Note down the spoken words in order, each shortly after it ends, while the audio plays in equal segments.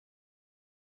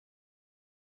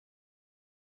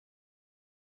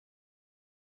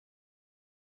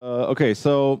Okay,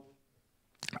 so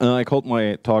I called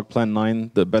my talk Plan 9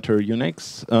 the Better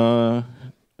UNIX.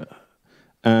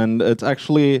 And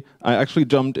I actually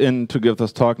jumped in to give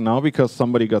this talk now because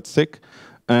somebody got sick.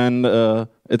 And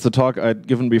it's a talk I'd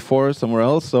given before somewhere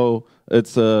else, so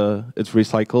it's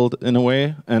recycled in a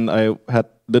way. And I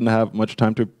didn't have much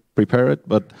time to prepare it,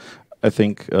 but I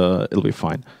think it'll be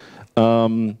fine.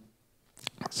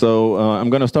 So I'm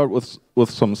going to start with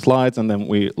some slides, and then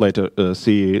we later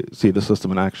see the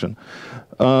system in action.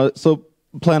 So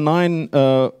Plan 9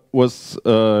 was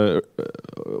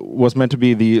meant to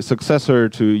be the successor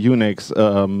to UNIX,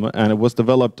 and it was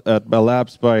developed at Bell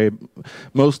Labs by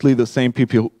mostly the same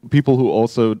people who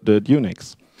also did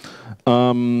UNIX.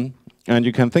 And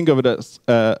you can think of it as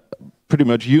pretty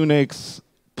much UNIX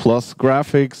plus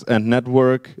graphics and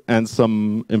network and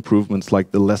some improvements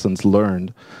like the lessons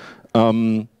learned.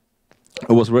 It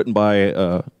was written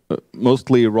by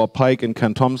mostly Rob Pike and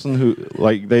Ken Thompson, who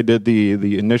they did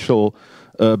the initial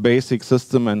basic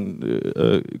system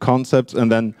and concepts,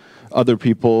 and then other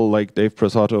people like Dave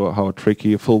Presato, Howard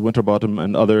Trickey, Phil Winterbottom,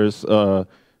 and others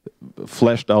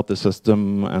fleshed out the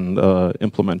system and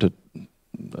implemented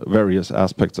various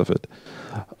aspects of it.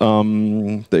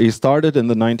 They started in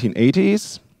the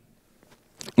 1980s,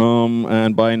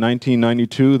 and by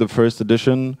 1992, the first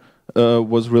edition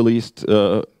was released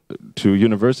to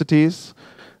universities.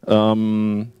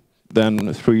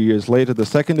 Then 3 years later, the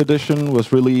second edition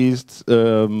was released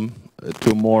to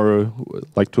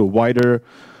a wider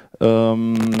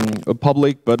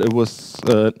public, but it was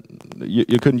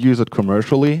you couldn't use it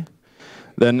commercially.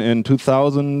 Then in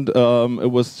 2000,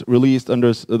 it was released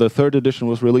under the third edition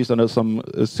was released under some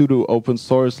pseudo open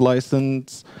source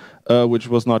license, which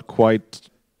was not quite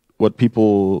what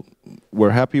people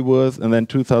were happy with. And then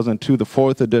 2002, the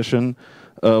fourth edition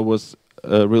was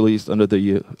released under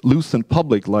the Lucent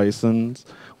Public license,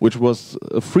 which was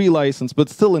a free license, but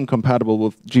still incompatible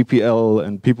with GPL,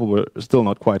 and people were still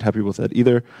not quite happy with that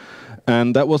either.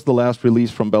 And that was the last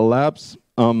release from Bell Labs.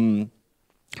 And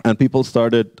people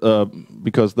started,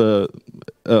 because it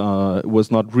was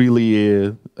not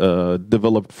really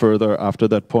developed further after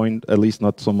that point, at least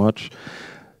not so much.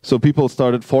 So people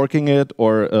started forking it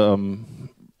or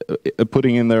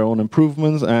putting in their own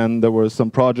improvements, and there were some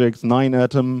projects.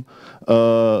 9atom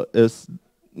is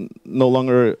no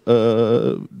longer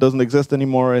doesn't exist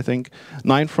anymore, I think.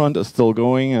 9front is still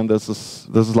going, and this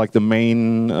is like the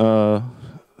main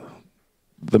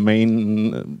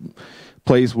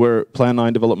place where Plan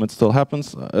 9 development still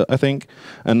happens, I think.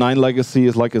 And 9 Legacy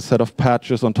is like a set of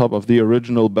patches on top of the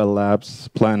original Bell Labs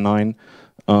Plan 9.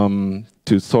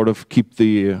 To sort of keep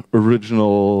the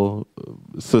original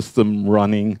system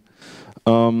running.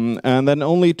 And then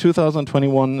only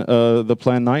 2021, the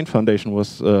Plan 9 Foundation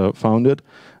was founded,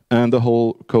 and the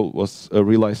whole code was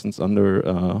relicensed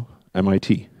under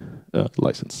MIT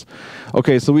license.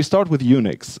 Okay, so we start with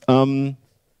UNIX.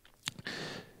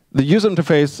 The user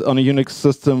interface on a UNIX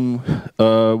system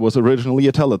was originally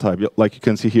a teletype, like you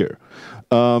can see here.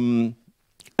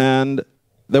 And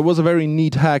there was a very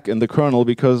neat hack in the kernel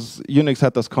because Unix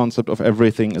had this concept of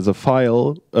everything as a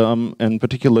file, and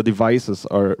particular devices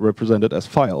are represented as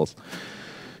files.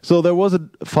 So there was a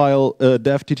file,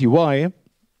 dev.tty,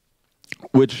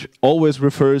 which always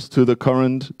refers to the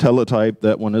current teletype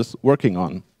that one is working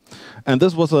on. And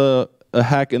this was a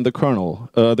hack in the kernel.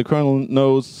 The kernel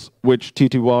knows which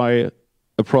TTY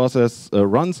a process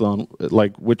runs on,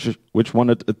 like which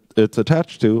one it's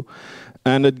attached to.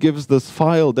 And it gives this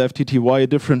file, dev.tty, a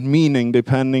different meaning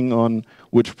depending on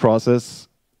which process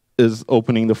is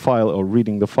opening the file or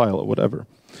reading the file or whatever.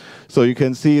 So you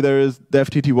can see there is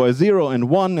dev.tty 0 and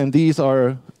 1, and these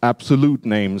are absolute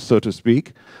names, so to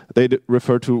speak. They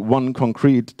refer to one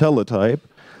concrete teletype.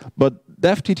 But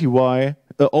dev.tty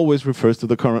always refers to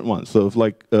the current one. So if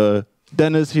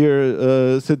Dennis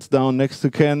here sits down next to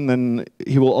Ken, then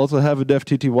he will also have a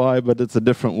dev.tty, but it's a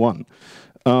different one.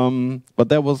 But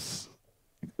that was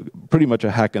pretty much a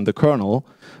hack in the kernel.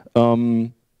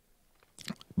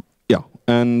 Yeah,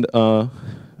 and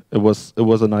it was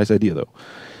a nice idea though.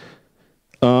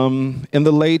 In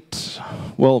the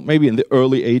maybe in the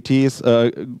early 80s,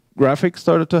 graphics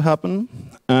started to happen,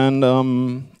 and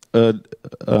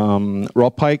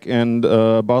Rob Pike and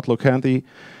Bart Locanthy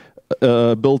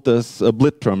built this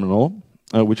Blit terminal,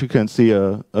 which you can see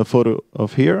a photo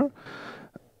of here,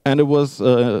 and it was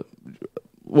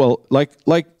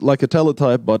like a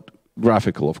teletype, but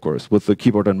graphical, of course, with the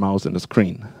keyboard and mouse and a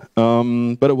screen.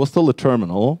 But it was still a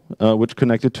terminal, which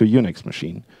connected to a Unix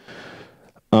machine.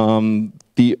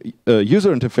 The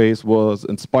user interface was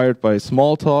inspired by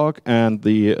Smalltalk and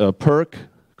the Perk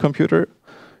computer,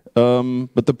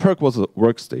 But the perk was a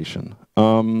workstation.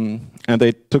 And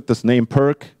they took this name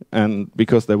perk, and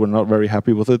because they were not very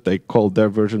happy with it, they called their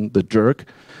version the jerk.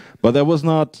 But that was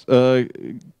not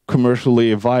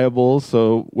commercially viable,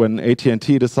 so when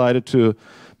AT&T decided to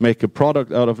make a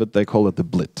product out of it, they call it the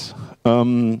Blit.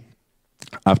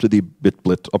 After the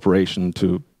bit-blit operation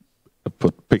to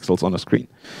put pixels on a screen.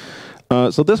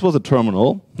 So this was a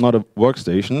terminal, not a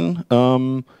workstation.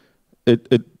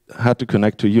 It had to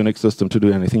connect to a UNIX system to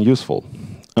do anything useful.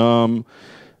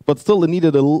 But still, it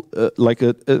needed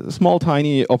a small,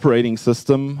 tiny operating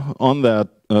system on that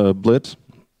Blit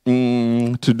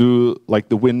to do like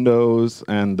the Windows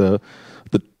and the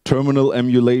terminal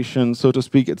emulation, so to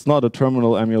speak. It's not a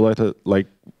terminal emulator like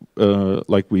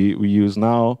we use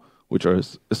now, which are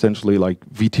essentially like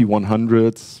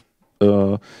VT100s.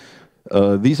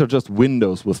 These are just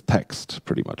windows with text,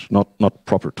 pretty much, not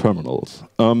proper terminals.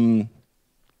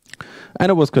 And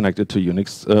it was connected to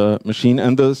Unix machine,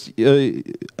 and this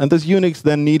Unix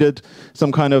then needed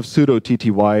some kind of pseudo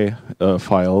TTY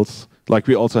files, like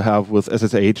we also have with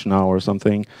SSH now or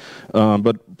something.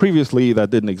 But previously that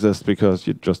didn't exist because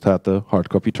you just had the hard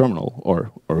copy terminal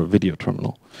or a video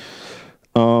terminal.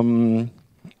 And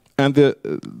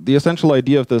the essential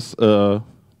idea of this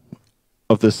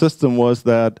system was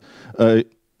that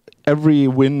every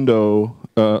window,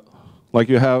 like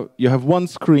you have one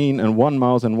screen and one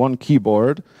mouse and one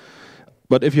keyboard,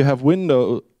 but if you have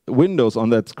windows on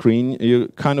that screen,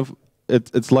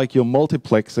 it's like you're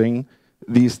multiplexing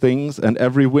these things, and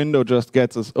every window just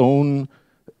gets its own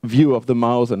view of the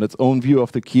mouse and its own view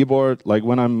of the keyboard. Like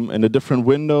when I'm in a different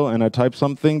window and I type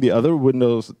something, the other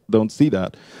windows don't see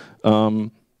that.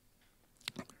 And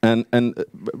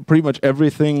pretty much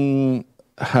everything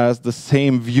has the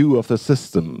same view of the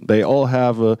system. They all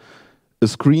have a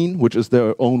screen, which is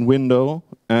their own window,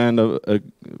 and a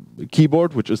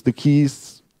keyboard, which is the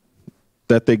keys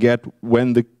that they get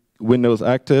when the window is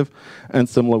active, and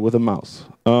similar with a mouse.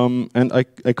 And I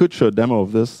could show a demo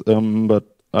of this, but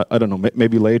I don't know,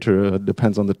 maybe later, it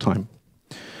depends on the time.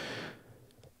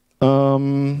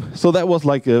 So that was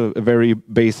like a very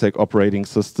basic operating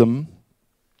system.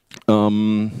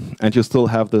 And you still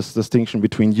have this distinction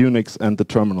between Unix and the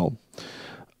terminal.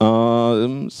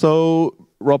 So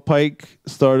Rob Pike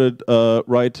started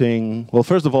writing, well,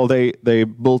 first of all, they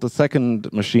built a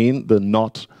second machine, the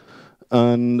Not,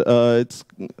 and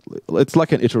it's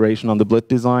like an iteration on the Blit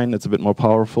design. It's a bit more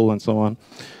powerful and so on.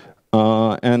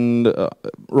 And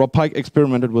Rob Pike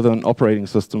experimented with an operating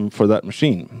system for that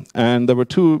machine. And there were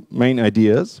two main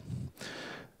ideas.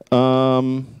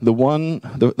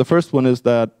 The first one is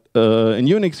that in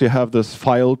Unix you have this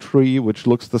file tree which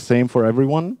looks the same for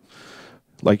everyone.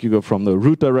 Like you go from the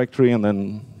root directory and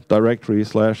then directory /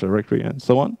 directory and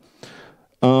so on.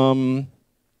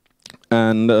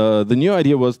 And the new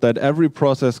idea was that every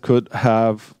process could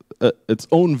have its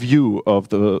own view of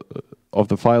the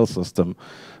file system.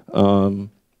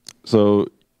 So,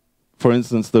 for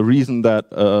instance, the reason that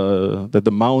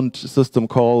the mount system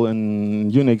call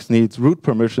in Unix needs root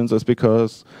permissions is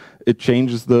because it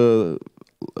changes the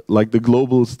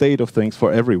global state of things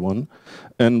for everyone.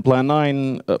 In Plan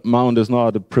 9, mount is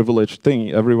not a privileged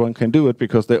thing. Everyone can do it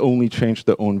because they only change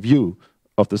their own view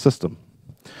of the system.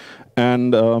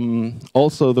 And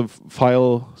also the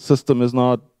file system is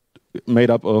not made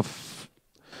up of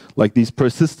like these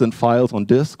persistent files on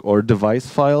disk or device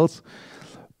files,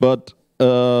 but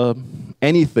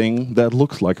anything that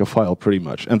looks like a file pretty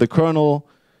much. And the kernel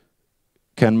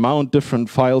can mount different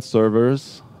file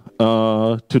servers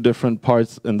to different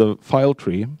parts in the file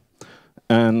tree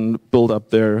and build up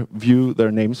their view, their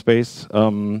namespace,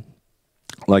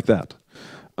 like that.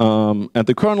 And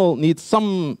the kernel needs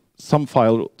some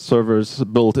file servers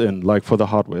built in, like for the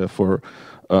hardware, for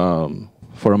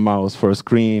a mouse, for a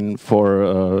screen,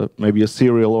 for maybe a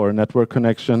serial or a network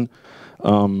connection,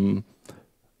 and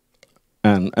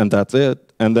that's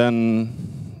it.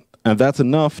 And that's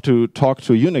enough to talk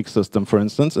to a Unix system, for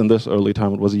instance. In this early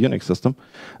time, it was a Unix system,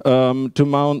 to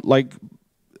mount like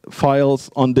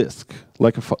files on disk,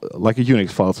 like a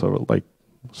Unix file server, like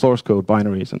source code,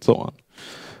 binaries, and so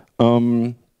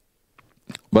on.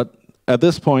 But at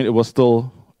this point, it was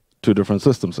still two different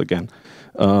systems again.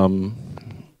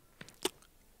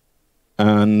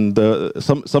 And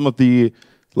some of the,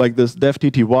 like this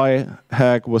dev-TTY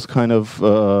hack was kind of,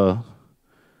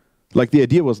 like the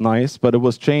idea was nice, but it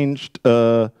was changed.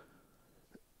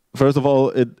 First of all,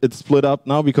 it's split up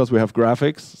now because we have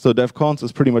graphics. So devcons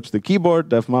is pretty much the keyboard,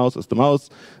 devmouse is the mouse,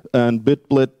 and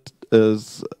bitblit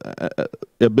is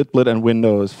bitblit and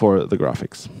window is for the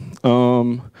graphics.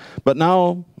 But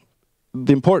now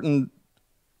the important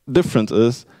difference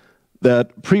is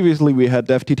that previously we had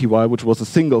dev.tty, which was a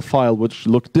single file which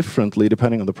looked differently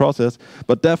depending on the process,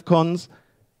 but devcons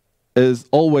is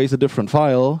always a different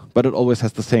file, but it always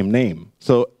has the same name.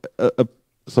 So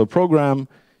a program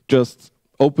just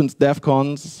opens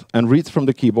devcons and reads from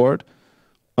the keyboard,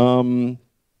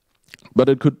 but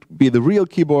it could be the real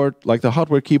keyboard, like the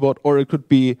hardware keyboard, or it could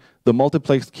be the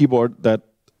multiplexed keyboard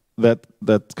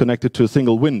that's connected to a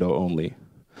single window only.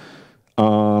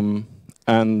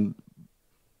 And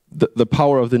the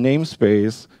power of the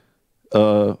namespace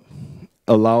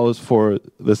allows for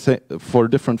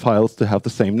different files to have the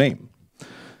same name.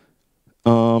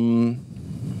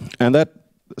 And that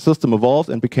system evolved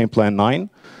and became Plan 9.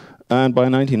 And by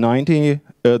 1990,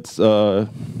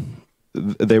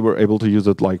 they were able to use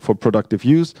it like for productive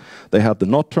use. They had the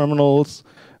NOT terminals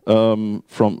built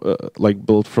from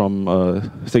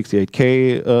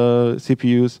 68K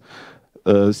CPUs.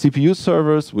 CPU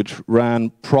servers, which ran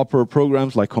proper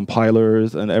programs like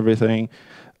compilers and everything.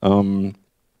 And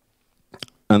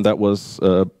that was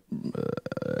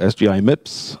SGI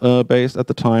MIPS based at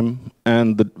the time.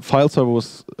 And the file server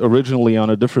was originally on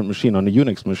a different machine, on a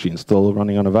UNIX machine, still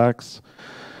running on a VAX.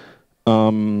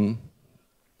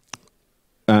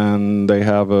 And they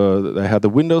had the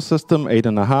Windows system,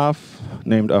 8.5,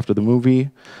 named after the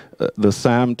movie. The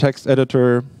SAM text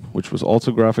editor, which was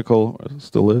also graphical, or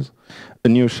still is. A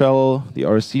new shell, the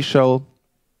RC shell,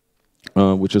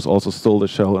 which is also still the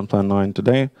shell in Plan 9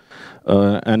 today.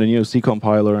 And a new C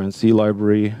compiler and C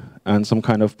library, and some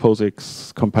kind of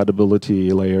POSIX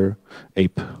compatibility layer,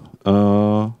 APE.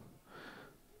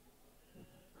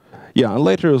 Yeah, and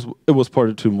later it was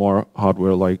ported to more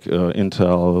hardware like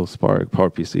Intel, SPARC,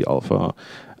 PowerPC Alpha,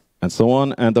 and so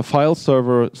on. And the file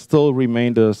server still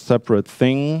remained a separate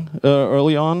thing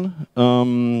early on,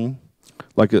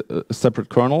 like a separate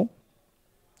kernel,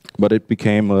 but it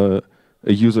became a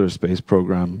user space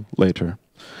program later.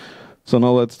 So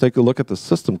now let's take a look at the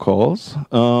system calls.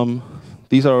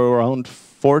 These are around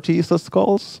 40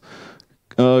 syscalls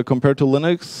compared to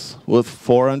Linux with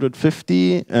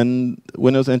 450, and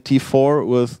Windows NT 4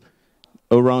 with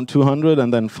around 200,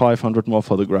 and then 500 more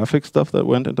for the graphic stuff that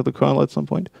went into the kernel at some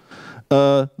point.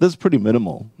 This is pretty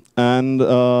minimal. And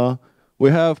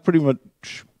we have pretty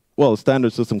much, well,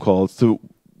 standard system calls to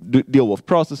deal with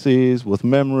processes, with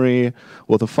memory,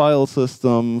 with a file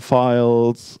system,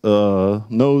 files,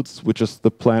 nodes, which is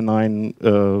the Plan 9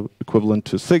 equivalent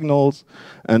to signals,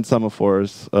 and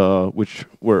semaphores, which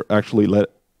were actually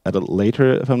added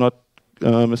later, if I'm not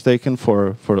mistaken,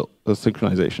 for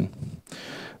synchronization.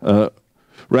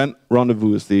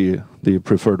 Rendezvous is the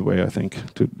preferred way, I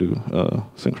think, to do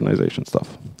synchronization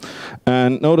stuff.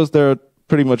 And notice there are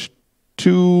pretty much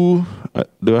two.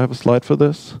 Do I have a slide for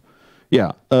this?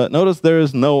 Yeah. Notice there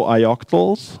is no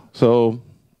ioctls,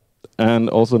 and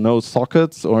also no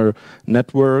sockets or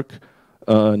network,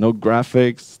 no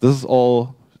graphics. This is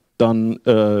all done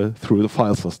through the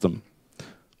file system.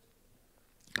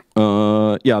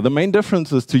 Yeah, the main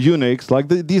differences to Unix, like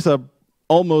these are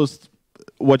almost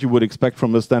what you would expect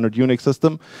from a standard Unix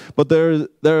system, but there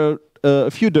are a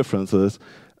few differences.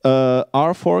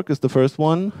 rfork is the first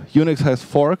one. Unix has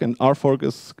fork, and rfork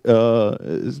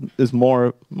is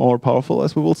more powerful,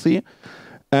 as we will see.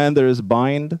 And there is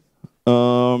bind,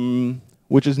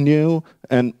 which is new,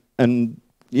 and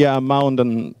yeah,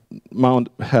 mount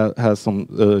has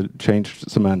some changed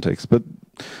semantics, but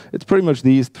it's pretty much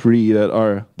these three that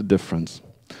are the difference.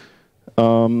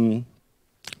 So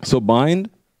bind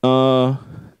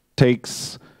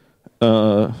takes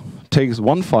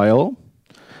one file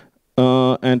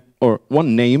or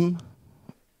one name.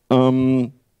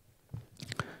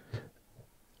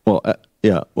 Well,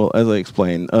 as I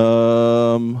explained, I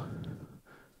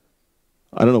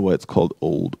don't know why it's called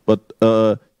old, but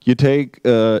you take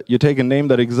a name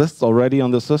that exists already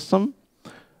on the system,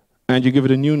 and you give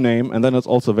it a new name, and then it's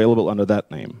also available under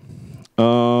that name.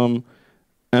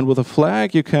 And with a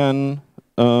flag, you can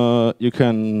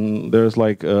there's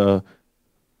like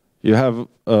you have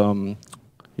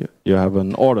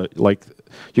an order, like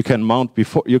you can mount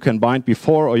before, you can bind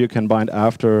before, or you can bind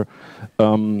after,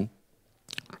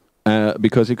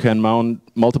 because you can mount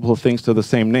multiple things to the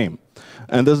same name.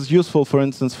 And this is useful, for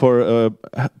instance, for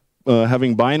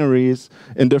having binaries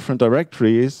in different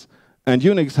directories. And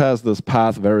Unix has this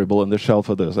path variable in the shell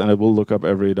for this, and it will look up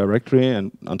every directory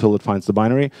until it finds the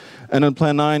binary. And in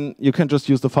Plan 9, you can just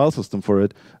use the file system for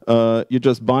it. You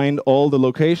just bind all the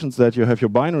locations that you have your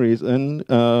binaries in.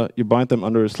 You bind them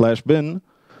under /bin,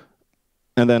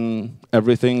 and then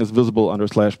everything is visible under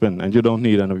 /bin, and you don't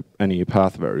need any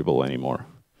path variable anymore.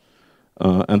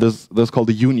 And this is called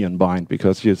the union bind,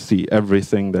 because you see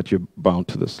everything that you bound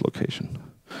to this location.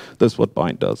 This is what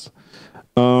bind does.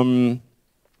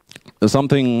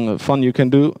 Something fun you can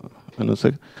do.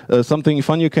 Something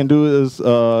fun you can do is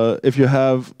if you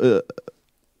have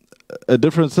a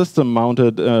different system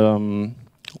mounted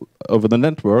over the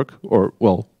network, or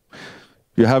well,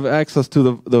 you have access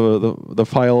to the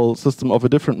file system of a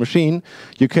different machine,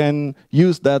 you can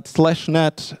use that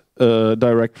 /net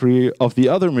directory of the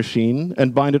other machine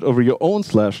and bind it over your own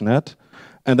 /net,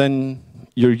 and then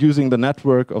you're using the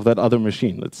network of that other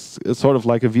machine. It's sort of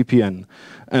like a VPN,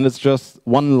 and it's just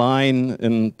one line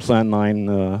in Plan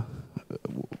 9,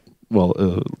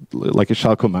 like a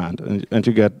shell command, and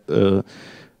you get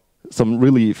some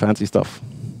really fancy stuff.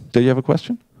 Do you have a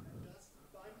question?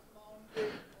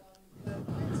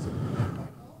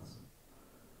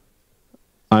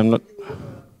 I'm not.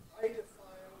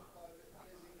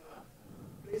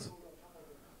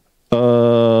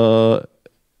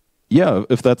 Yeah,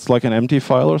 if that's like an empty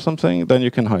file or something, then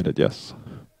you can hide it. Yes.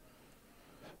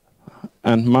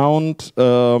 And mount,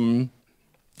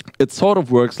 it sort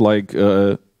of works like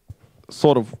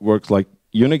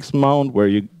Unix mount, where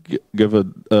you give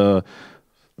a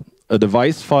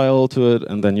device file to it,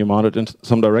 and then you mount it in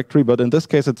some directory. But in this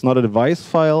case, it's not a device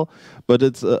file, but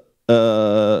it's a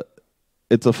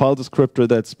file descriptor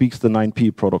that speaks the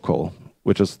 9p protocol,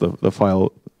 which is the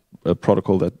file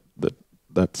protocol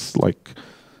that's like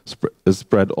is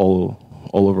spread all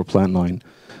over Plan 9.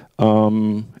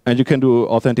 And you can do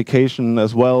authentication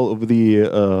as well over the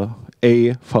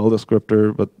A file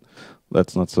descriptor, but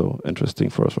that's not so interesting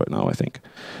for us right now, I think.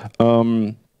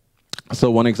 So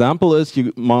one example is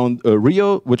you mount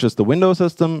Rio, which is the Windows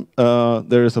system.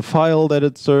 There is a file that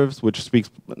it serves, which speaks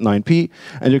 9p,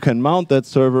 and you can mount that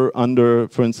server under,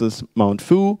 for instance, mount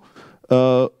foo,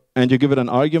 and you give it an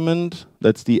argument.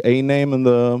 That's the A name in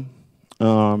the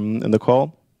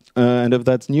call. And if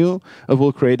that's new, it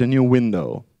will create a new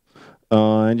window.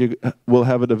 And you will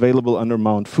have it available under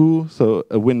mount foo, so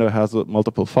a window has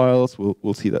multiple files.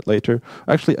 We'll see that later.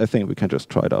 Actually, I think we can just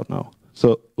try it out now.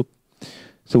 So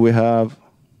we have,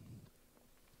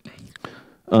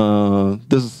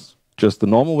 this is just the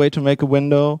normal way to make a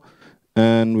window,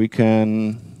 and we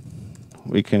can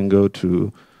go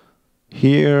to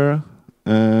here,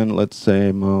 and let's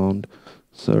say mount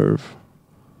serve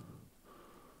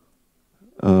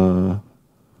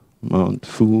mount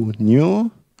foo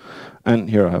new, and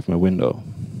here I have my window.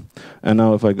 And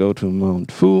now if I go to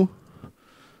mount foo,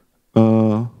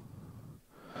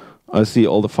 I see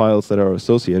all the files that are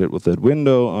associated with that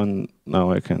window, and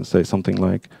now I can say something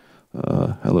like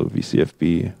hello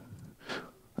VCFB,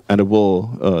 and it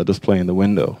will display in the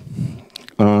window.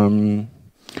 And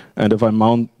if I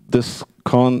mount this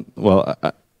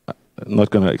I'm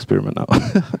not going to experiment now.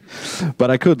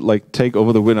 But I could like take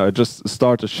over the window. I just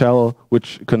start a shell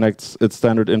which connects its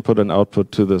standard input and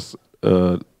output to this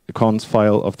cons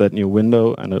file of that new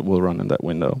window, and it will run in that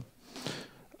window.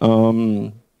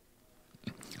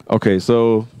 Okay,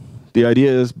 so the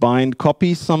idea is bind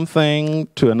copy something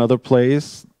to another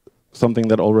place, something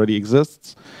that already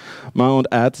exists. Mount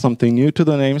adds something new to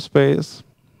the namespace,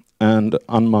 and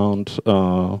unmount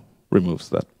removes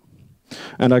that.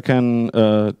 And I can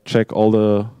check how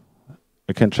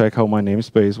my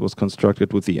namespace was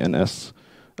constructed with the ns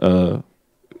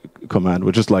command,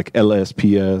 which is like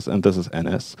lsps, and this is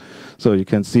ns. So you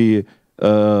can see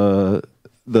where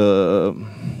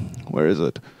is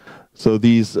it? So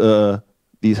these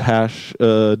hash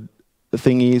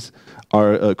thingies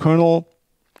are kernel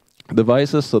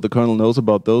devices, so the kernel knows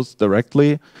about those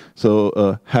directly.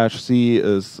 So hash c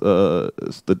is the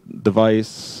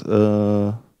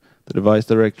device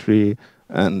directory,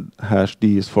 and hash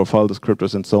d is for file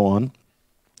descriptors and so on.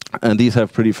 And these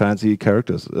have pretty fancy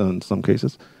characters in some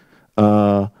cases.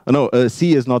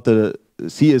 C is not the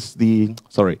C is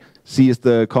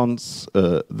the cons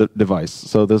the device.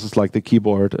 So this is like the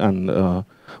keyboard, and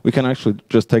we can actually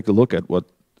just take a look at what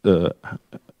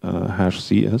hash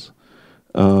c is.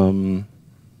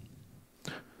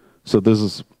 So this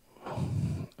is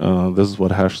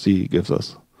what hash c gives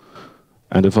us.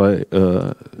 And if I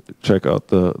check out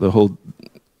the whole,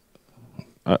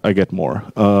 I get more.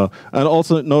 And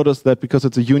also notice that because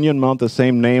it's a union mount, the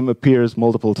same name appears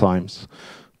multiple times,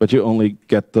 but you only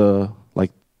get the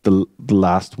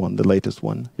last one, the latest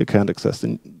one. You can't access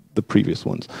the previous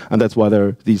ones, and that's why there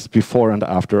are these before and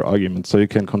after arguments, so you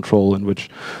can control in which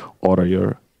order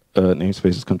your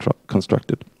namespace is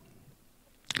constructed.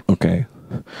 Okay.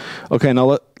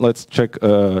 Now let's check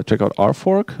out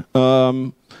rfork.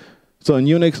 So in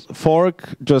Unix,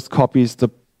 fork just copies the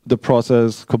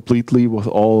process completely with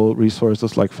all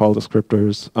resources like file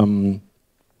descriptors,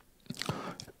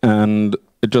 and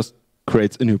it just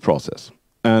creates a new process.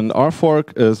 And our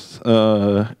fork is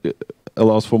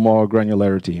allows for more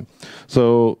granularity.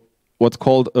 So what's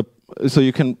called a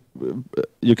you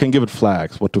can give it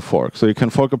flags what to fork. So you can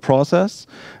fork a process,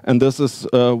 and this is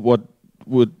what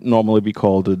would normally be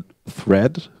called a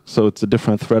thread. So it's a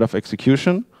different thread of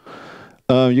execution.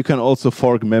 You can also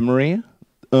fork memory.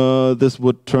 This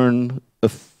would turn a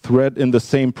thread in the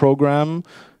same program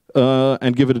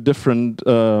and give it a different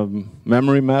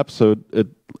memory map. So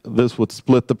this would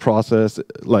split the process,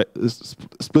 like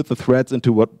split the threads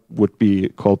into what would be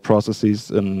called processes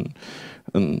in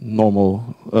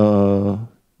normal,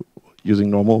 using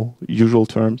normal usual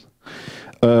terms.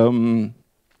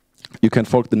 You can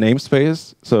fork the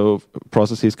namespace, so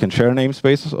processes can share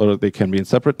namespaces or they can be in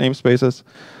separate namespaces.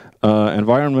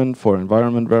 Environment for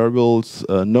environment variables,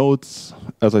 nodes,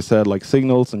 as I said, like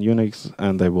signals in UNIX,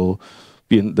 and they will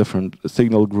be in different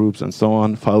signal groups and so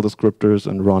on, file descriptors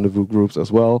and rendezvous groups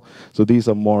as well. So these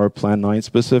are more Plan 9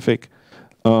 specific.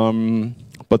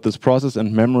 But this process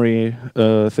and memory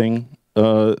thing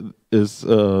is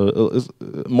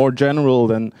more general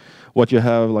than what you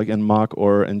have like in Mach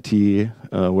or NT,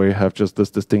 where you have just this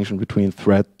distinction between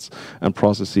threads and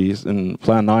processes. In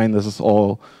Plan 9, this is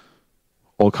all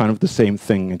kind of the same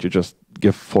thing, and you just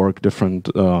give fork different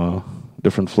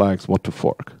flags what to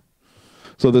fork.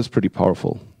 So this is pretty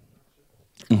powerful.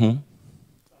 Mm-hmm.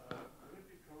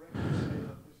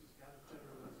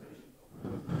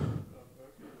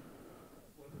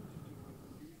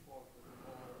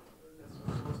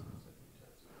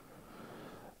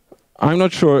 I'm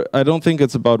not sure. I don't think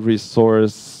it's about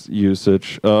resource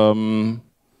usage. I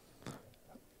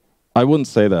wouldn't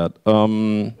say that.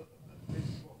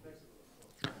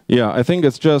 Yeah, I think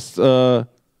it's just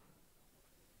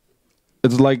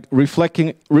it's like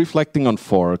reflecting on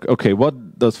fork. Okay,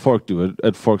 what does fork do?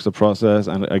 It forks a process,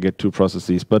 and I get two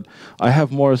processes. But I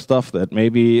have more stuff that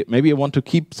maybe I want to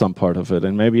keep some part of it,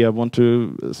 and maybe I want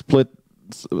to split,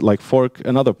 like fork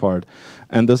another part.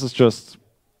 And this is just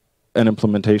an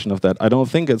implementation of that. I don't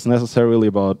think it's necessarily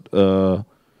about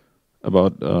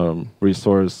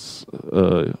resource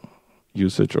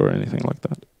usage or anything like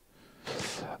that.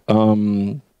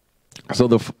 So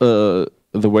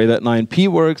the way that 9p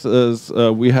works is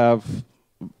we have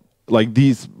like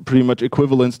these pretty much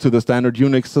equivalents to the standard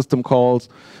Unix system calls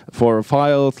for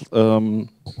files.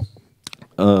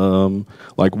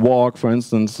 Like walk, for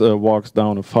instance, walks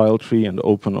down a file tree, and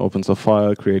opens a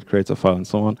file, creates a file, and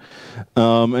so on.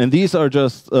 And these are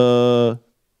just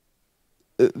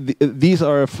these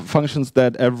are functions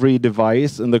that every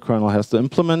device in the kernel has to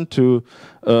implement to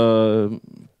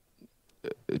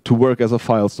work as a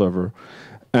file server.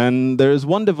 And there is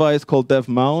one device called dev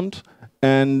mount,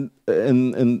 and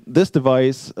in this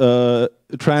device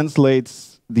translates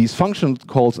these function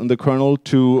calls in the kernel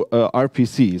to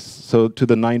RPCs, so to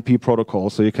the 9p protocol.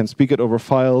 So you can speak it over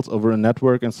files, over a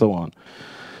network, and so on.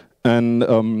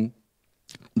 And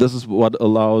this is what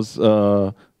allows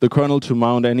the kernel to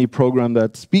mount any program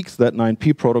that speaks that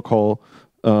 9p protocol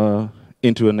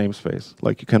into a namespace.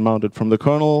 Like you can mount it from the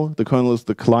kernel. The kernel is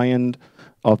the client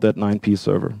of that 9p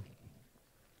server.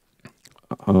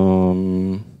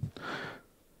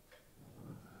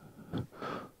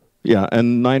 Yeah,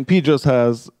 and 9p just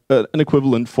has an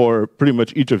equivalent for pretty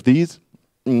much each of these.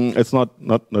 It's not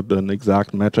an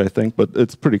exact match, I think, but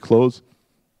it's pretty close.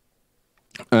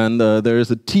 And there is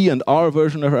a T and R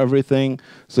version of everything.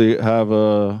 So you have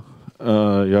a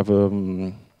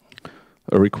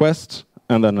request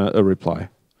and then a reply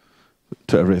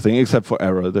to everything, except for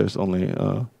error. There's only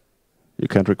you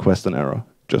can't request an error,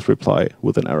 just reply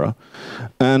with an error.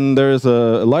 And there is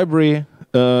a library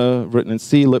written in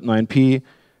C, lib9p,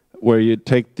 where you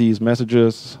take these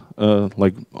messages,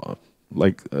 like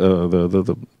the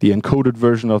encoded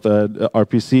version of that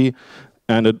RPC,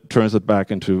 and it turns it back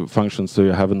into functions, so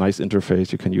you have a nice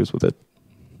interface you can use with it.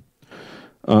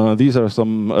 These are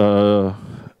some of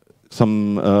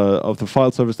the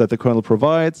file servers that the kernel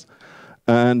provides,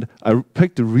 and I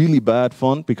picked a really bad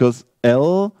font because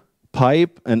L,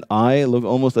 pipe, and I look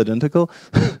almost identical.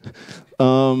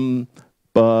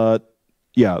 But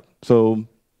yeah, so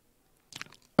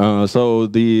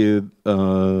you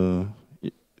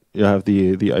have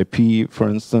the IP, for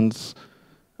instance.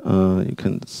 You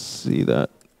can see that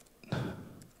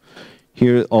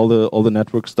here. All the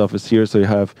network stuff is here. So you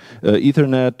have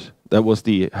Ethernet. That was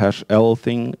the #L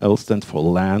thing. L stands for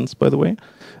LANs, by the way.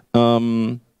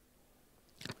 And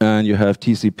you have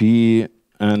TCP.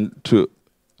 And to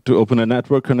open a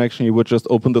network connection, you would just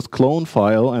open this clone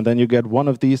file, and then you get one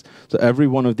of these. So every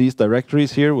one of these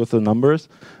directories here with the numbers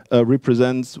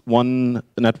represents one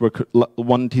network,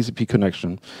 one TCP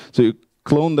connection. So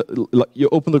you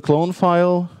open the clone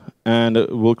file, and it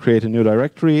will create a new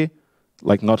directory,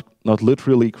 like not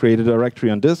literally create a directory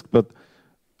on disk, but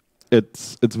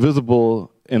it's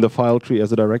visible in the file tree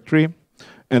as a directory.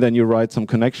 And then you write some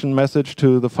connection message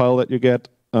to the file that you get,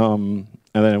 and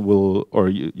then it will, or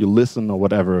you listen or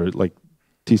whatever, like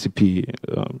TCP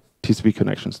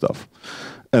connection stuff.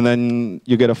 And then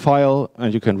you get a file,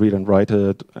 and you can read and write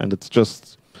it, and it's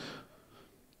just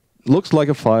looks like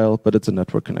a file, but it's a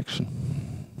network connection.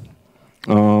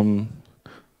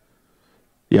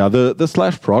 Yeah, the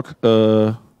 /proc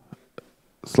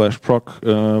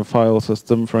file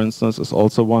system, for instance, is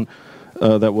also one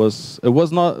that was. It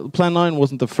was not Plan 9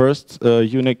 wasn't the first.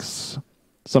 Unix,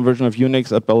 some version of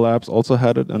Unix at Bell Labs also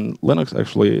had it, and Linux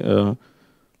actually.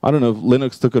 I don't know if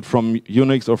Linux took it from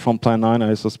Unix or from Plan 9.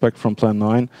 I suspect from Plan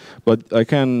 9, but I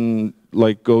can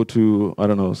like go to, I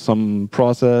don't know, some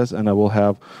process, and I will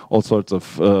have all sorts of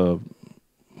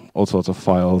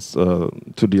files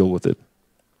to deal with it.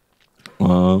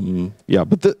 Yeah,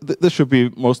 but this should be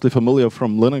mostly familiar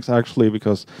from Linux actually,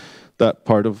 because that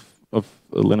part of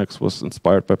Linux was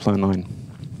inspired by Plan 9.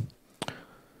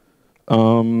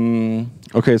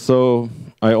 Okay, so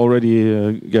I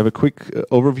already gave a quick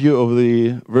overview of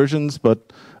the versions,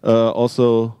 but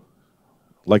also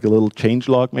like a little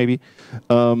changelog maybe.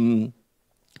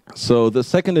 So the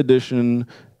second edition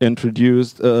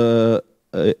introduced a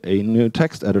new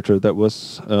text editor that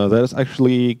is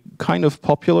actually kind of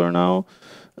popular now,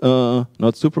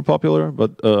 not super popular,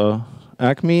 but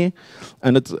Acme,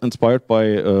 and it's inspired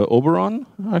by Oberon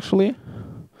actually.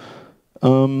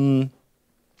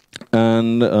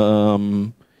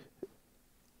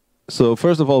 So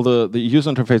first of all, the user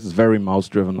interface is very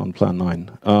mouse-driven on Plan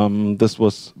 9. This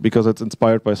was because it's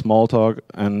inspired by Smalltalk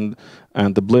and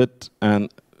the Blit,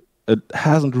 and it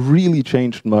hasn't really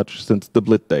changed much since the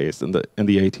Blit days in the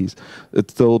 80s.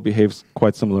 It still behaves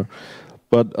quite similar.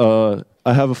 But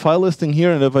I have a file listing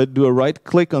here, and if I do a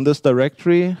right-click on this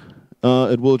directory,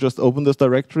 it will just open this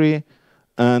directory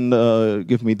and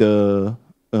give me the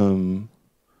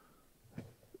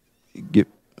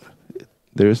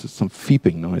there is some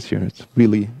beeping noise here. It's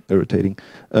really irritating.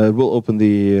 It will open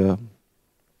the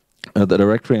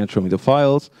directory and show me the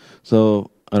files.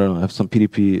 So I don't know. I have some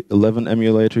PDP-11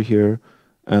 emulator here,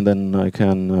 and then I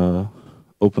can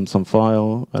open some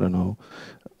file. I don't know.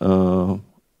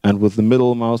 And with the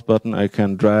middle mouse button, I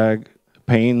can drag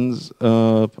panes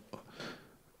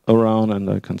around, and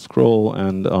I can scroll.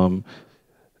 And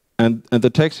the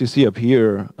text you see up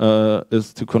here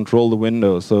is to control the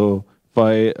window. So if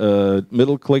I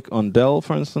middle click on del,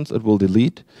 for instance, it will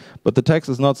delete. But the text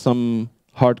is not some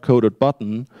hard-coded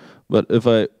button. But if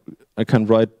I can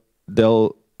write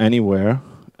del anywhere,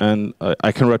 and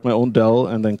I can write my own del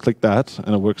and then click that,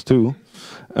 and it works too.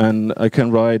 And I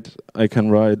can write I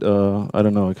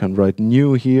don't know, I can write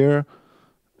new here,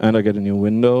 and I get a new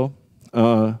window.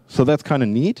 So that's kind of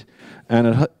neat,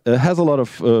 and it has a lot of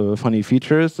funny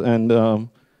features, and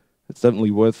it's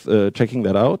definitely worth checking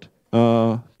that out.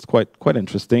 It's quite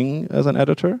interesting as an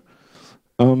editor.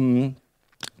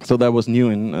 So that was new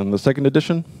in the second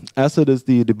edition. Acid is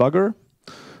the debugger.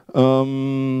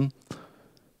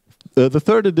 The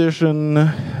third edition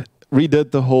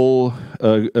redid the whole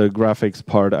graphics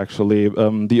part, actually.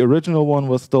 The original one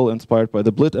was still inspired by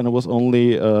the Blit, and it was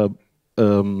only a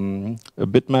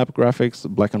bitmap graphics,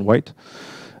 black and white.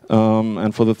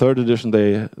 And for the third edition,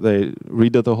 they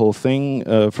redid the whole thing,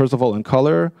 first of all in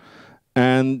color,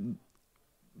 and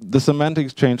the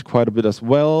semantics changed quite a bit as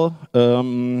well.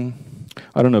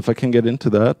 I don't know if I can get into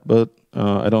that, but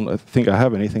I don't think I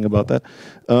have anything about that.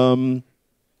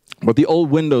 But the old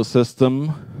Windows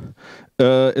system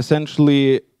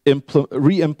essentially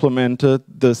re-implemented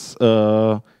this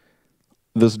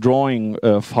this drawing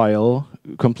file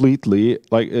completely.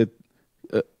 Like it,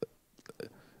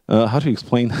 how to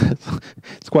explain that?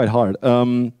 It's quite hard.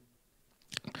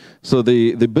 So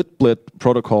the BitBlit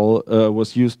protocol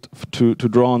was used to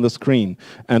draw on the screen,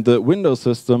 and the Windows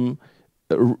system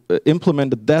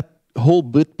implemented that whole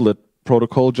BitBlit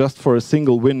protocol just for a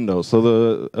single window. So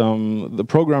the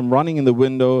program running in the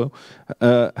window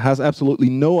has absolutely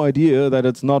no idea that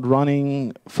it's not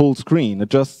running full screen. It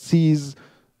just sees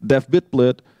def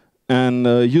BitBlit and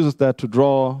uses that to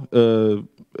draw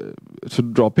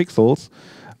pixels.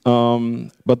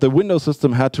 But the Windows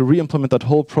system had to re-implement that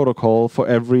whole protocol for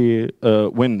every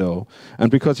window.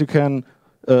 And because you can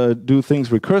do things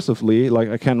recursively, like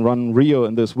I can run Rio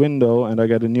in this window and I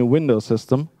get a new Windows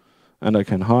system, and I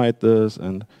can hide this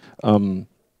and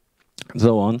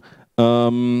so on.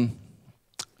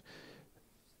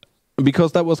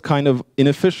 Because that was kind of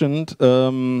inefficient,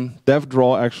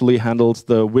 DevDraw actually handles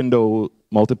the window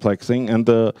multiplexing, and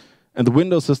and the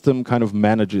Windows system kind of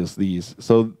manages these.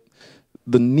 So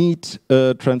the neat,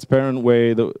 transparent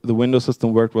way the Windows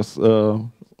system worked was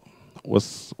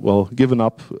well given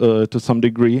up to some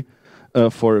degree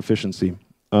for efficiency,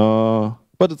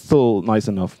 but it's still nice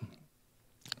enough.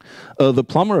 The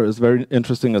plumber is very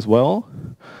interesting as well.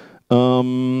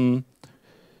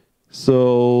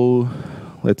 So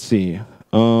let's see.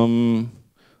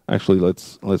 Actually,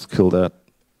 let's kill that.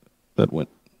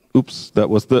 Oops, that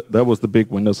was the big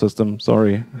Windows system.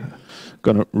 Sorry,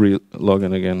 gonna log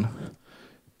in again.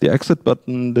 The exit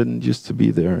button didn't used to be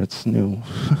there. It's new.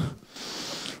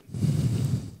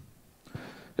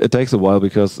 It takes a while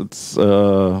because it's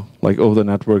like over the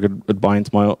network. It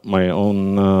binds my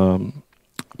own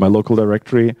my local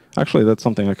directory. Actually, that's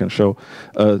something I can show.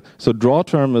 So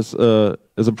drawterm is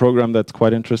a program that's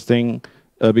quite interesting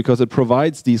because it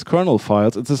provides these kernel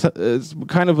files. It's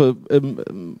kind of a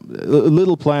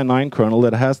little Plan 9 kernel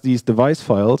that has these device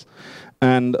files,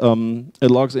 and it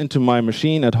logs into my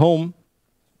machine at home.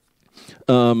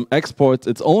 Exports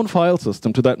its own file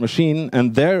system to that machine,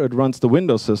 and there it runs the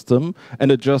Windows system,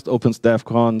 and it just opens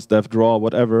devcons, devdraw,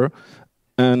 whatever,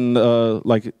 and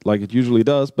like it usually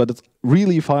does. But it's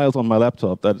really files on my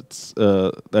laptop that it's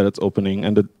opening,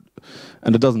 and it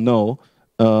doesn't know.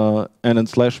 And in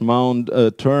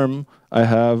 /mount term, I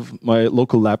have my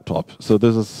local laptop. So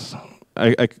this is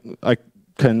I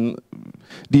can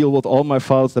deal with all my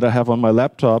files that I have on my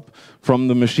laptop from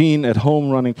the machine at home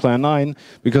running Plan 9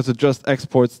 because it just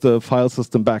exports the file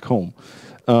system back home.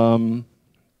 And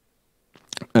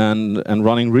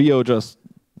running Rio just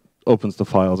opens the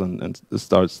files and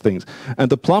starts things. And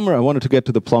the plumber, I wanted to get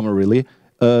to the plumber really.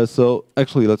 So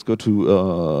actually, let's go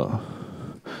to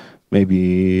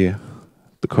maybe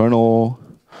the kernel.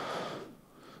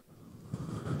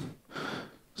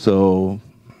 So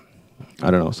I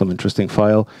don't know, some interesting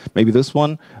file. Maybe this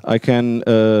one. I can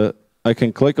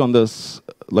click on this,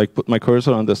 like put my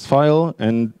cursor on this file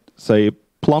and say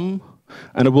plum,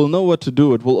 and it will know what to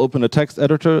do. It will open a text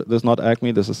editor. This is not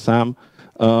Acme, this is Sam,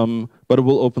 but it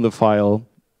will open the file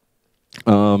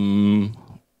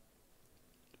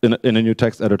in a new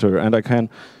text editor, and I can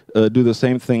do the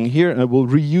same thing here, and it will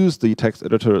reuse the text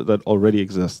editor that already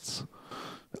exists.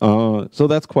 So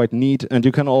that's quite neat, and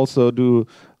you can also do,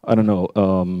 I don't know,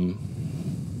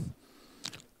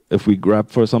 if we grab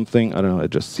for something, I don't know, I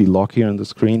just see lock here on the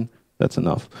screen, that's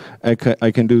enough. I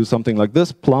can do something like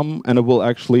this, plum, and it will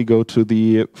actually go to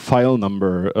the file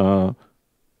number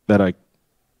that I,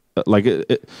 like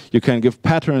you can give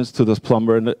patterns to this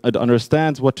plumber, and it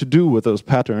understands what to do with those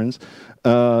patterns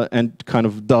and kind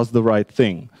of does the right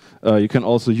thing. You can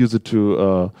also use it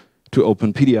to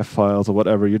open PDF files or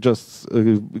whatever. You just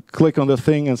click on the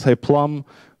thing and say plum,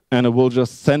 and it will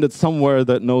just send it somewhere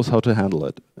that knows how to handle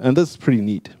it. And this is pretty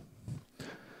neat.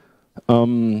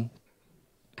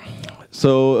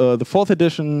 So the 4th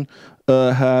edition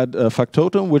had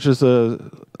factotum, which is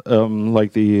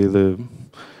like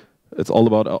it's all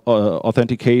about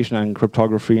authentication and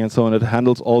cryptography and so on. It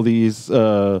handles all these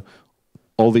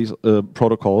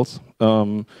protocols.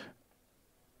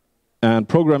 And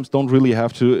programs don't really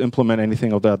have to implement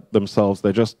anything of that themselves.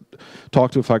 They just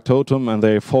talk to factotum and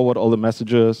they forward all the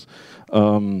messages,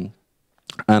 and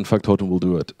factotum will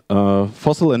do it.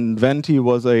 Fossil and Venti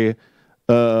was is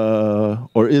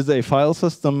a file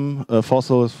system.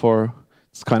 Fossil is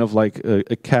it's kind of like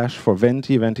a cache for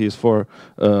Venti. Venti is for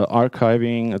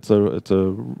archiving. It's a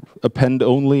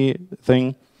append-only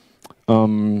thing.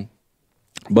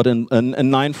 But in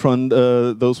 9-front,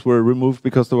 those were removed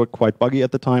because they were quite buggy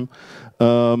at the time,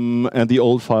 and the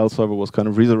old file server was kind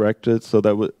of resurrected. So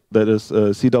that is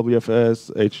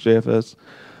CWFS, HJFS.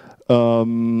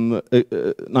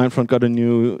 9-front got a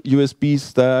new USB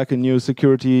stack, a new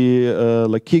security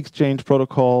like key exchange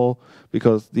protocol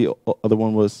because the other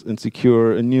one was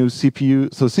insecure. A new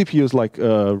CPU. So CPU is like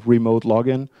remote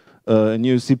login. A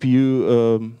new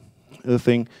CPU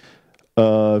thing.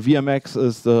 VMX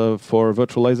is for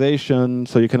virtualization,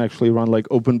 so you can actually run like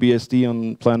OpenBSD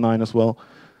on Plan 9 as well.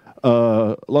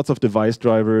 Lots of device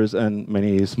drivers and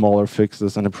many smaller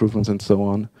fixes and improvements and so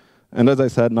on. And as I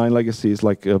said, 9 Legacy is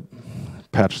like a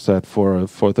patch set for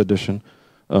 4th edition.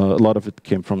 A lot of it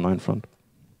came from 9-front.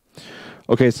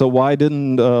 Okay, so why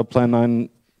didn't Plan 9?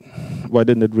 Why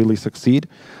didn't it really succeed?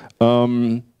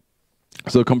 So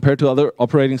compared to other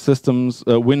operating systems,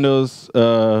 Windows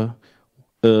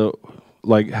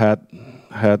like had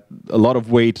a lot of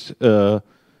weight,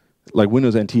 like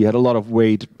Windows NT had a lot of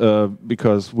weight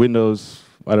because Windows,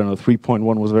 I don't know,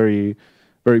 3.1 was very,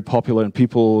 very popular, and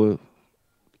people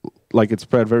like it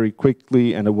spread very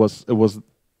quickly, and it was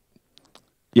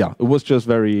just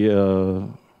very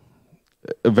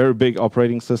a very big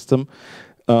operating system.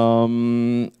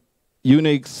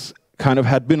 Unix kind of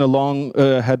had been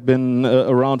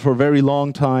around for a very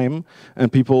long time,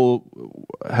 and people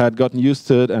had gotten used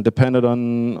to it and depended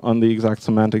on the exact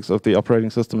semantics of the operating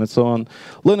system and so on.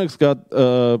 Linux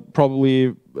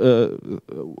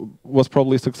was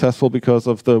probably successful because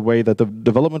of the way that the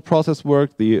development process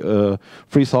worked, the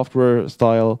free software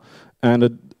style, and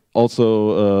it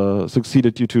also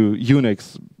succeeded due to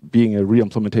Unix being a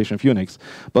re-implementation of Unix.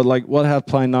 But like, what had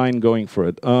Plan 9 going for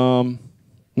it?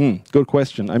 Good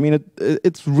question. I mean,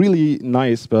 it's really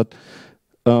nice, but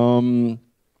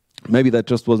maybe that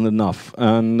just wasn't enough.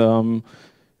 And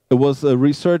it was a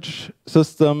research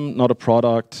system, not a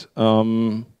product.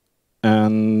 And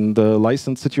the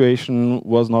license situation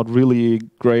was not really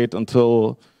great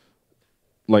until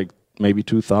like maybe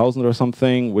 2000 or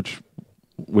something, which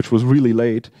was really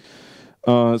late.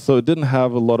 So it didn't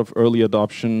have a lot of early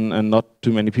adoption and not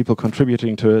too many people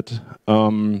contributing to it.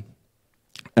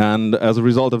 And as a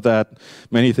result of that,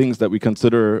 many things that we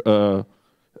consider,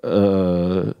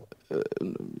 that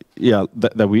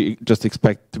we just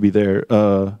expect to be there,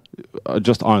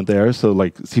 just aren't there. So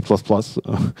like C++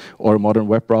 or a modern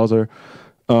web browser.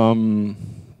 So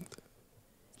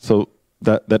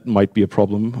that might be a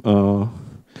problem.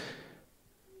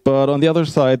 But on the other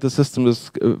side, the system is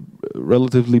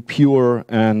relatively pure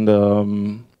and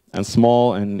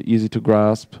small and easy to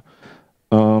grasp.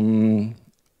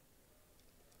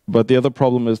 But the other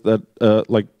problem is that,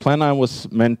 like, Plan 9 was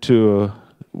meant to,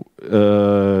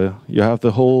 you have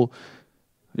the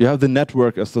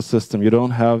network as the system. You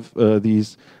don't have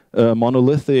these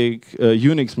monolithic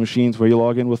Unix machines where you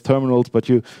log in with terminals, but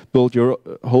you build your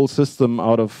whole system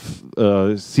out of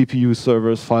CPU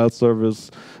servers, file servers,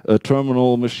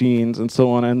 terminal machines, and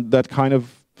so on. And that kind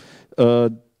of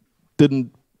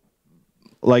didn't,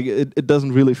 like, it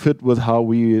doesn't really fit with how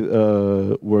we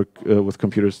work with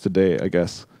computers today, I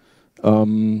guess.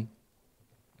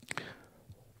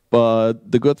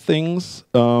 But the good things,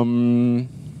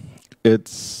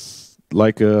 it's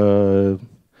like a,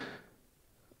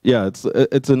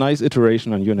 it's a nice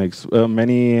iteration on Unix.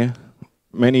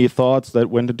 Many thoughts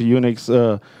that went into Unix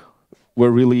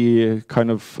were really kind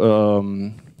of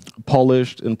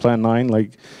polished in Plan 9,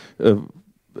 like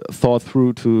thought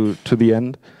through to the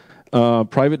end.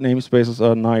 Private namespaces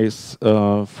are nice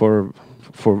for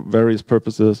various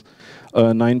purposes.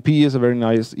 9p is a very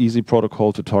nice, easy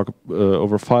protocol to talk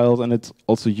over files, and it's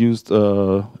also used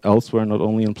elsewhere, not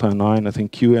only in Plan 9. I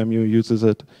think QEMU uses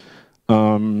it.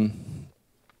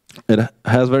 It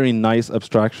has very nice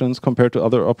abstractions compared to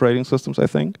other operating systems, I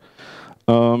think.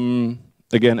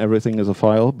 Again, everything is a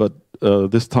file, but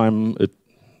this time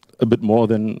a bit more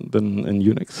than in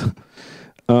Unix.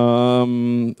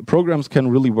 Programs can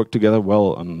really work together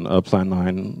well on Plan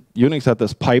 9. Unix had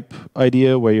this pipe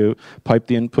idea where you pipe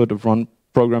the input of one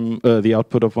program, the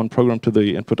output of one program to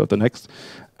the input of the next.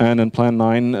 And in Plan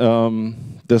 9,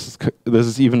 this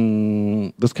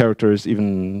character is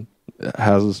even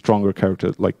has a stronger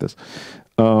character like this.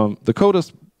 The code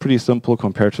is pretty simple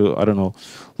compared to, I don't know,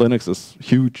 Linux is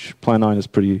huge, Plan 9 is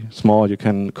pretty small. You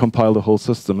can compile the whole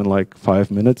system in like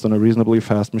 5 minutes on a reasonably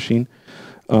fast machine.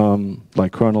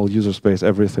 Like kernel, user space,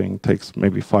 everything takes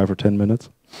maybe 5 or 10 minutes.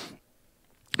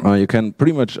 You can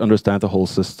pretty much understand the whole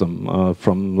system,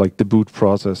 from like the boot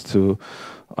process to,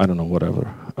 I don't know,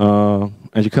 whatever.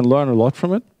 And you can learn a lot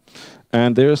from it.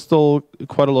 And there's still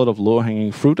quite a lot of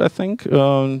low-hanging fruit, I think,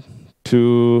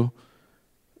 to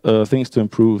things to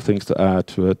improve, things to add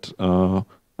to it.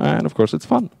 And of course, it's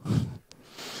fun.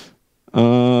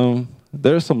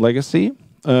 There's some legacy.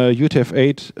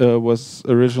 UTF-8 was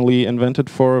originally invented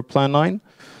for Plan 9.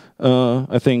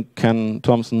 I think Ken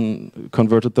Thompson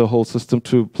converted the whole system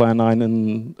to Plan 9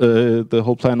 and the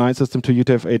whole Plan 9 system to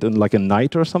UTF-8 in like a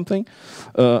night or something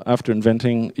after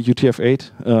inventing UTF-8.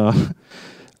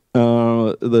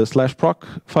 The /proc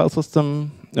file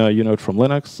system, you know it from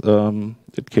Linux.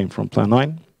 It came from Plan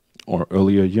 9 or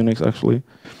earlier Unix actually.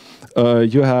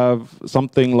 You have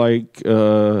something like,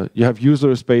 you have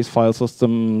user space file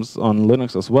systems on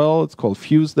Linux as well. It's called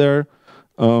Fuse there.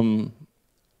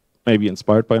 Maybe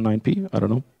inspired by 9p, I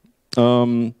don't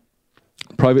know.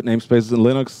 Private namespaces in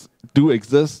Linux do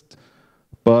exist,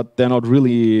 but they're not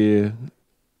really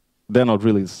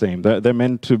the same. They're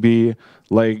meant to be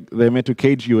like, they're meant to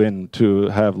cage you in to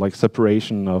have like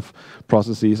separation of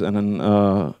processes, and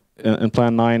in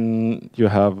Plan 9, you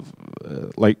have,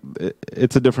 like,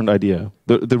 it's a different idea.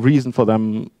 The reason for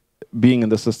them being in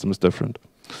the system is different.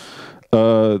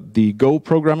 The Go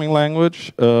programming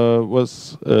language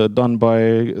was done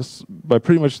by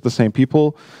pretty much the same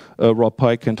people. Rob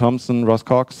Pike, Ken Thompson, Russ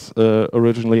Cox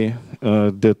originally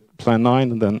did Plan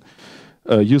 9 and then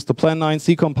use the Plan 9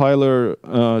 C compiler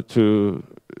to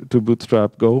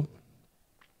bootstrap Go.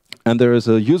 And there is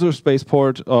a user space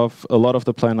port of a lot of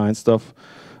the Plan 9 stuff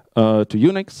to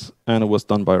Unix, and it was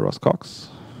done by Russ Cox.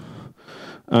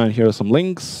 And here are some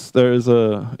links. There is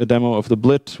a demo of the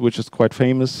Blit, which is quite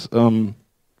famous.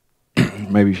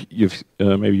 Maybe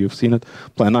you've seen it.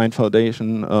 Plan 9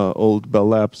 Foundation, old Bell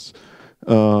Labs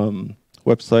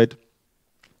website.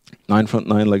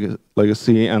 9.9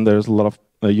 legacy, and there's a lot of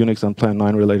Unix and Plan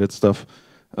 9 related stuff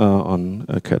on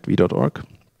catv.org.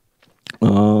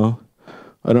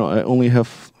 I don't know, I only have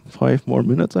 5 more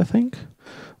minutes, I think.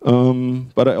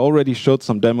 But I already showed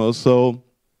some demos, so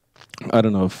I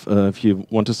don't know if you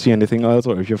want to see anything else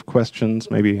or if you have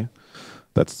questions, maybe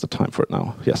that's the time for it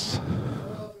now. Yes?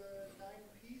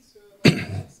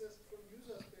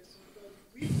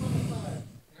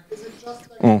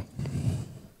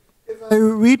 I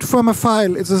read from a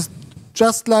file, is it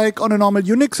just like on a normal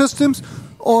Unix systems,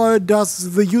 or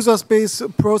does the user space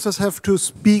process have to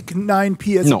speak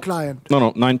 9p as a client?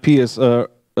 No, 9p is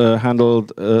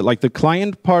handled, like the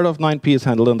client part of 9p is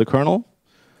handled in the kernel.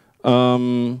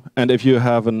 And if you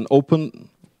have an open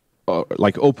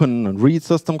and read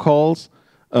system calls,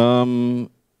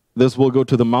 this will go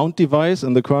to the mount device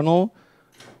in the kernel,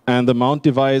 and the mount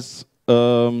device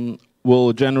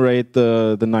will generate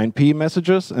the 9p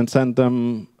messages and send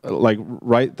them,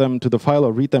 write them to the file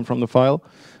or read them from the file.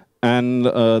 And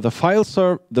the file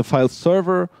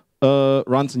server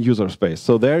runs in user space.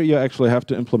 So there you actually have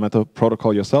to implement the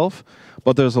protocol yourself.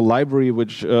 But there's a library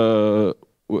which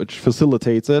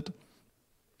facilitates it.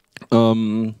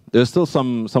 There's still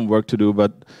some work to do,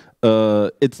 but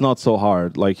it's not so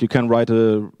hard. Like you can write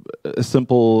a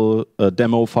simple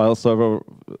demo file server,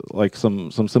 like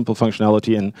some simple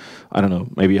functionality in, I don't know,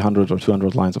 maybe 100 or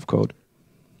 200 lines of code.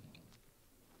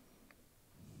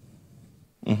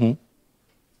 Mm-hmm.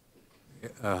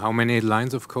 How many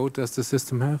lines of code does the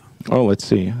system have? Oh, let's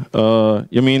see.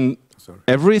 You mean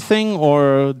everything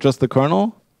or just the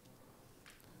kernel?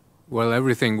 Well,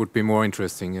 everything would be more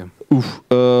interesting, yeah. Oof.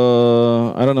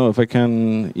 I don't know if I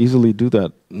can easily do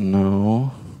that.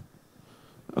 No.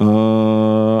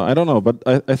 I don't know, but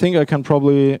I think I can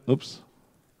probably. Oops.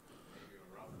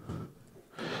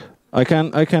 I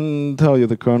can tell you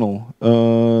the kernel.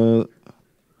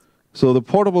 So the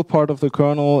portable part of the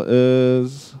kernel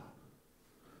is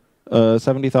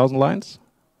 70,000 lines,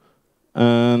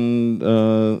 and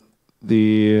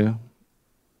the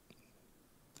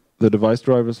device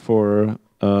drivers for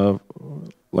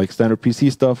like standard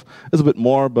PC stuff is a bit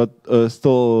more, but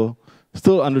still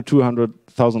under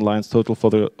 200,000 lines total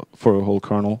for a whole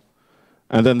kernel.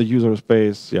 And then the user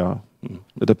space, yeah,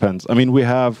 it depends. I mean, we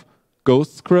have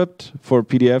Ghost script for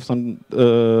PDFs and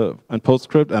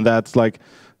PostScript, and that's like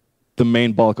the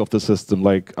main bulk of the system.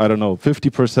 Like, I don't know,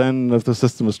 50% of the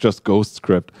system is just Ghost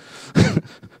script.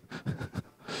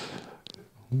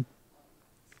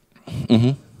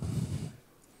 Mm-hmm.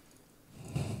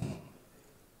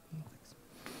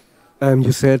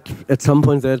 You said at some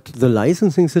point that the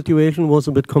licensing situation was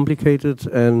a bit complicated,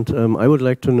 and I would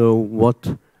like to know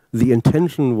what the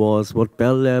intention was, what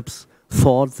Bell Labs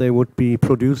thought they would be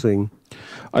producing.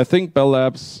 I think Bell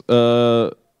Labs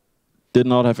did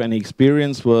not have any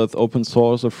experience with open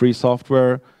source or free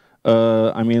software.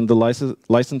 I mean, the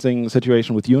licensing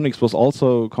situation with Unix was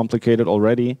also complicated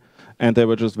already, and they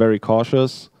were just very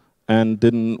cautious and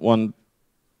didn't want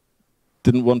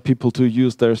people to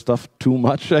use their stuff too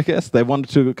much, I guess. They wanted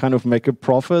to kind of make a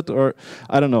profit, or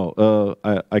I don't know.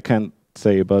 I can't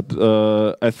say, but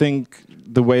I think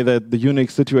the way that the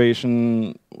Unix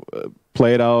situation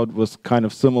played out was kind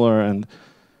of similar, and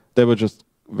they were just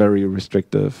very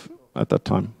restrictive at that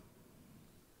time.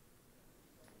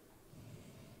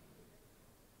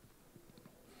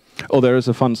 Oh, there is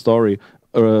a fun story.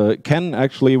 Ken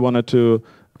actually wanted to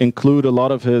include a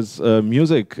lot of his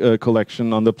music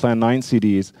collection on the Plan 9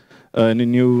 CDs in a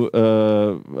new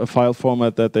file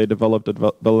format that they developed at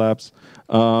Bell Labs.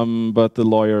 But the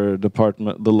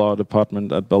law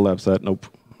department at Bell Labs said nope.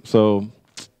 So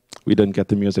we didn't get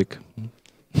the music.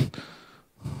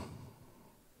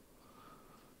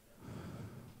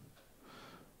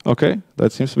 Okay,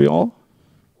 that seems to be all.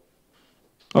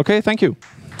 Okay, thank you.